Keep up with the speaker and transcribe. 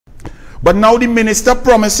But now the minister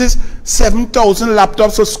promises 7,000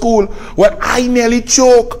 laptops for school. Well, I nearly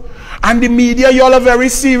choke. And the media, y'all are very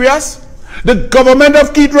serious. The government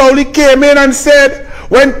of Keith Rowley came in and said,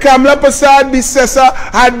 when Kamla Prasad Bisesa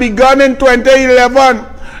had begun in 2011,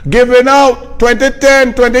 giving out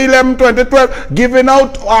 2010, 2011, 2012, giving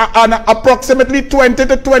out approximately 20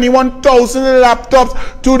 to 21,000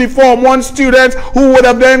 laptops to the Form 1 students who would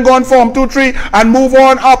have then gone Form 2, 3 and move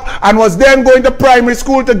on up, and was then going to primary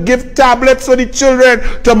school to give tablets for the children,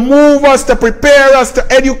 to move us, to prepare us, to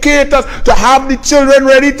educate us, to have the children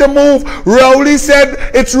ready to move. Rowley said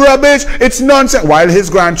it's rubbish, it's nonsense, while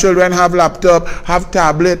his grandchildren have laptop, have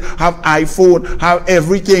tablet, have iPhone, have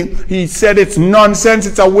everything. He said it's nonsense,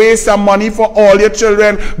 it's a waste of money for all your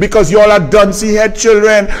children because you all are DUNCY head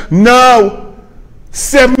children. Now,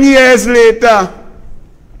 7 years later,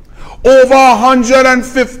 over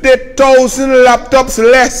 150,000 laptops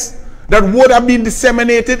less that would have been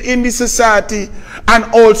disseminated in the society and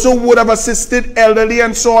also would have assisted elderly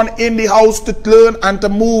and so on in the house to learn and to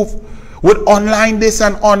move with online this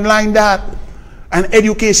and online that, and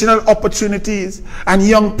educational opportunities, and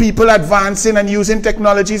young people advancing and using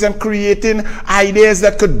technologies and creating ideas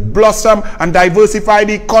that could blossom and diversify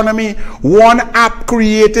the economy. One app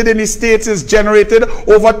created in the States is generated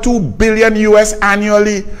over $2 billion US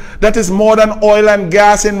annually. That is more than oil and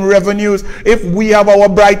gas in revenues. If we have our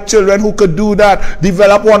bright children who could do that,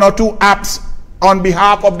 develop 1 or 2 apps on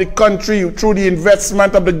behalf of the country through the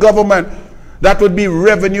investment of the government, that would be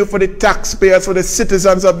revenue for the taxpayers, for the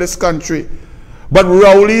citizens of this country. But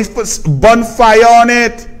Rowley burned fire on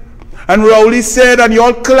it. And Rowley said, and you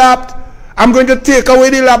all clapped, I'm going to take away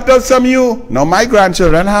the laptops from you. Now my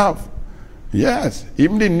grandchildren have. Yes.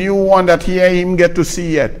 Even the new one that he ain't even get to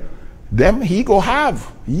see yet. Them he go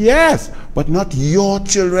have. Yes. But not your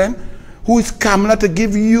children. Who is Kamla to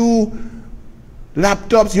give you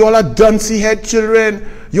laptops? You all are DUNCY head children.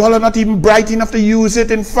 You all are not even bright enough to use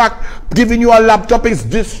it. In fact, giving you a laptop is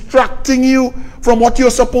distracting you from what you're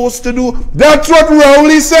supposed to do. That's what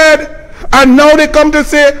Rowley said. And now they come to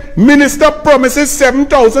say, minister promises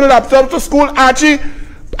 7,000 laptops to school. Archie,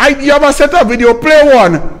 you have a set of video, play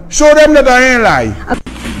one. Show them that I ain't lie.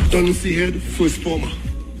 DUNCY head, first former.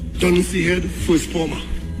 DUNCY head, first former.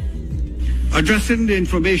 Addressing the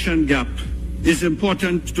information gap is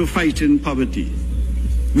important to fighting poverty.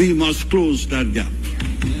 We must close that gap.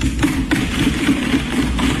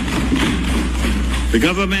 The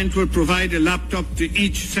government will provide a laptop to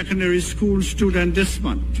each secondary school student this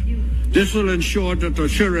month. This will ensure that our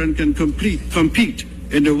children can compete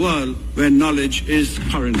in the world where knowledge is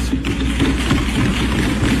currency.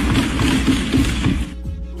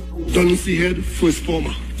 DUNCY head, first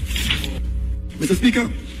former. Mr. Speaker,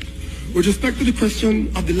 with respect to the question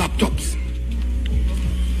of the laptops,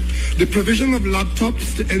 the provision of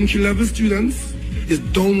laptops to entry-level students is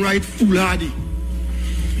downright foolhardy.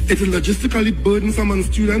 It is logistically burdensome on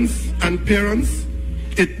students and parents.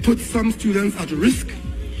 It puts some students at risk.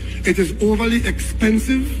 It is overly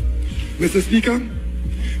expensive. Mr. Speaker,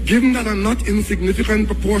 given that a not insignificant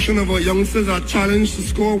proportion of our youngsters are challenged to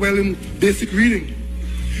score well in basic reading,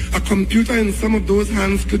 a computer in some of those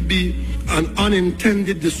hands could be an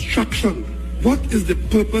unintended distraction. What is the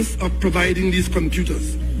purpose of providing these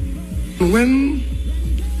computers? When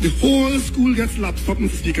the whole school gets laptop,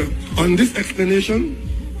 Mr. Speaker, on this explanation,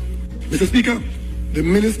 Mr. Speaker, the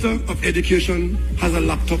Minister of Education has a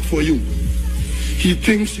laptop for you. He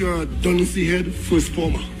thinks you're a DUNCY head first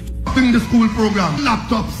former. In the school program,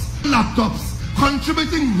 laptops,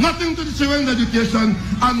 contributing nothing to the children's education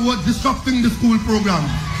and was disrupting the school program.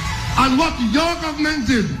 And what your government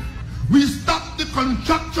did, we stopped the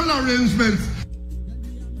contractual arrangements.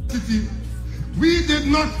 We did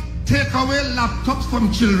not take away laptops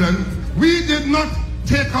from children. We did not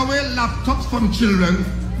take away laptops from children.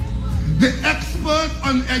 The expert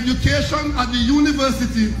on education at the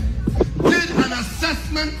university did an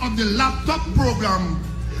assessment of the laptop program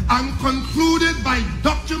and concluded by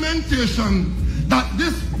documentation that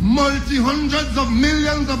this multi-hundreds of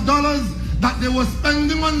millions of dollars that they were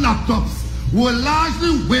spending on laptops were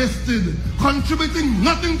largely wasted, contributing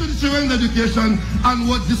nothing to the children's education and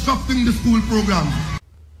was disrupting the school program.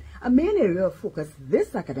 A main area of focus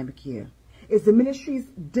this academic year is the ministry's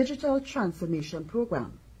digital transformation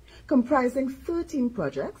program, comprising 13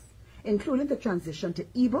 projects, including the transition to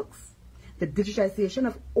e-books, the digitization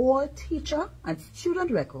of all teacher and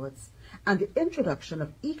student records, and the introduction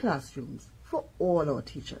of e-classrooms for all our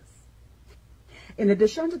teachers. In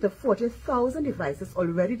addition to the 40,000 devices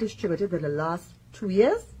already distributed in the last 2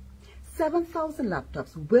 years, 7,000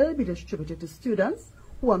 laptops will be distributed to students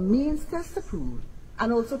who are means test approved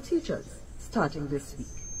and also teachers starting this week.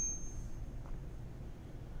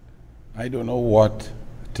 I don't know what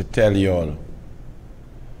to tell you all.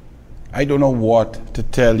 I don't know what to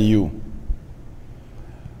tell you.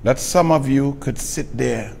 That some of you could sit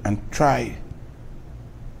there and try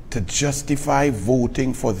to justify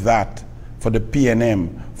voting for that, for the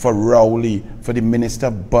PNM, for Rowley, for the Minister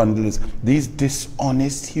of Bundles, these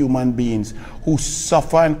dishonest human beings who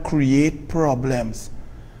suffer and create problems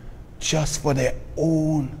just for their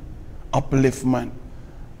own upliftment,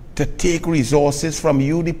 to take resources from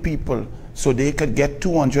you, the people, so they could get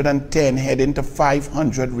 210 heading to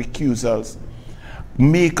 500 recusals.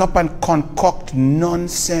 Make up and concoct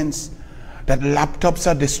nonsense that laptops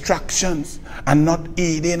are distractions and not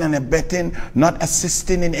aiding and abetting, not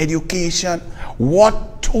assisting in education.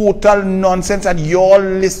 What total nonsense. And you all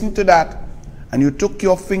listened to that and you took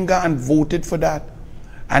your finger and voted for that.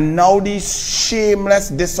 And now these shameless,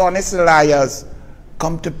 dishonest liars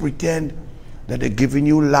come to pretend that they're giving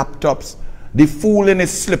you laptops. The fool in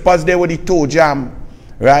his slippers there with the toe jam,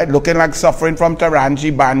 right? Looking like suffering from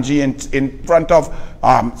Taranji Banji in front of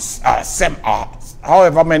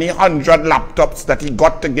however many 100 laptops that he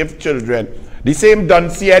got to give children. The same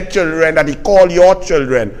DUNCY had children that he called your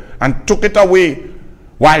children and took it away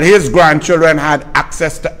while his grandchildren had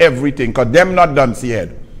access to everything, because them not DUNCY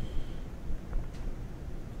had.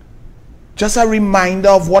 Just a reminder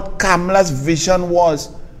of what Kamala's vision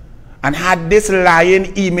was. And had this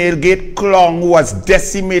lying email gate clown who has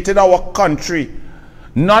decimated our country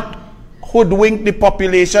not hoodwinked the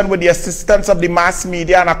population with the assistance of the mass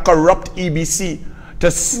media and a corrupt EBC to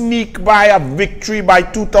sneak by a victory by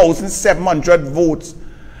 2,700 votes,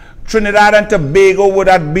 Trinidad and Tobago would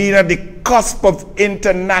have been at the cusp of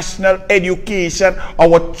international education.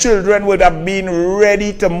 Our children would have been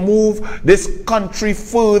ready to move this country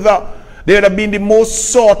further. They would have been the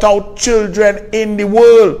most sought out children in the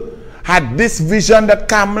world had this vision that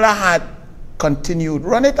Kamala had continued.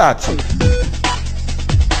 Run it, Archie.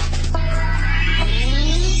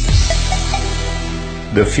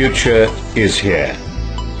 The future is here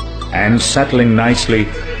and settling nicely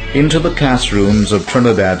into the classrooms of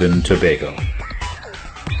Trinidad and Tobago.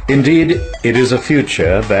 Indeed, it is a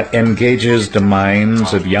future that engages the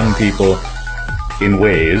minds of young people in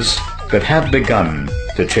ways that have begun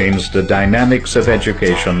to change the dynamics of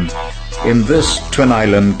education in this Twin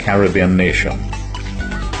Island Caribbean nation.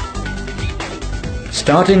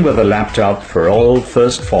 Starting with a laptop for all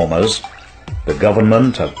first formers, the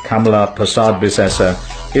government of Kamala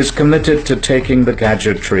Persad-Bissessar is committed to taking the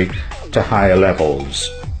gadgetry to higher levels,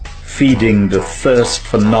 feeding the thirst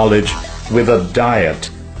for knowledge with a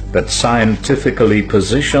diet that scientifically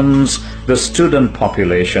positions the student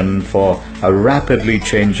population for a rapidly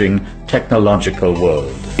changing technological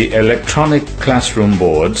world. The electronic classroom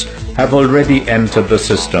boards have already entered the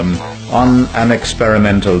system on an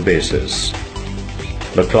experimental basis.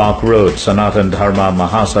 The Clark Road Sanatan Dharma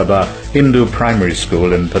Mahasabha Hindu Primary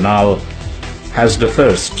School in Penal has the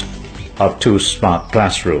first of 2 smart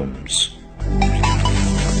classrooms.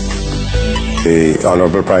 The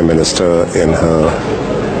Honorable Prime Minister, in her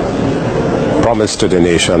promise to the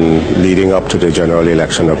nation leading up to the general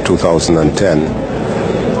election of 2010,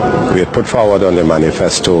 we had put forward on the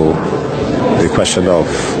manifesto the question of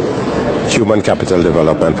human capital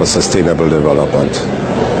development for sustainable development.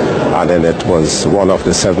 And then it was one of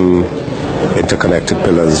the 7 interconnected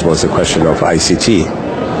pillars was the question of ICT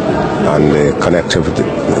and the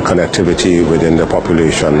connectivity within the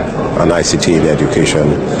population and ICT in education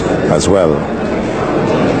as well.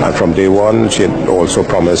 And from day one, she had also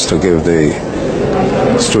promised to give the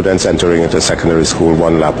students entering into secondary school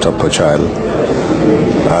 1 laptop per child.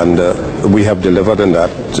 And we have delivered on that.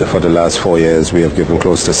 For the last 4 years, we have given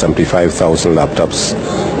close to 75,000 laptops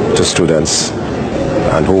to students,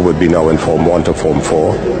 and who would be now in Form 1 to Form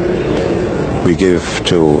 4. We give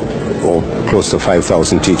to close to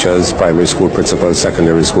 5,000 teachers, primary school principals,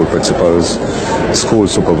 secondary school principals, school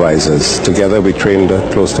supervisors. Together we trained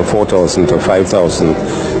close to 4,000 to 5,000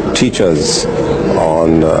 teachers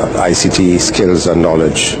on ICT skills and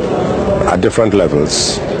knowledge at different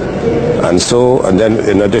levels. And then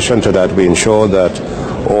in addition to that, we ensure that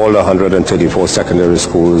all 134 secondary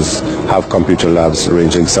schools have computer labs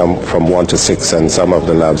ranging some from 1 to 6, and some of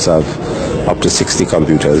the labs have up to 60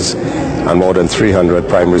 computers. And more than 300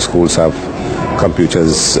 primary schools have computer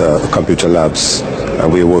labs.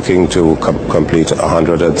 And we're working to complete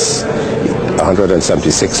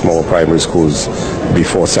 176 more primary schools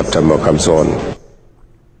before September comes on.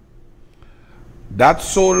 That's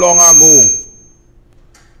so long ago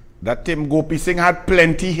that Tim Gopi Singh had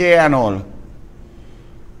plenty hair and all.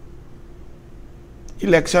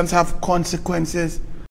 Elections have consequences.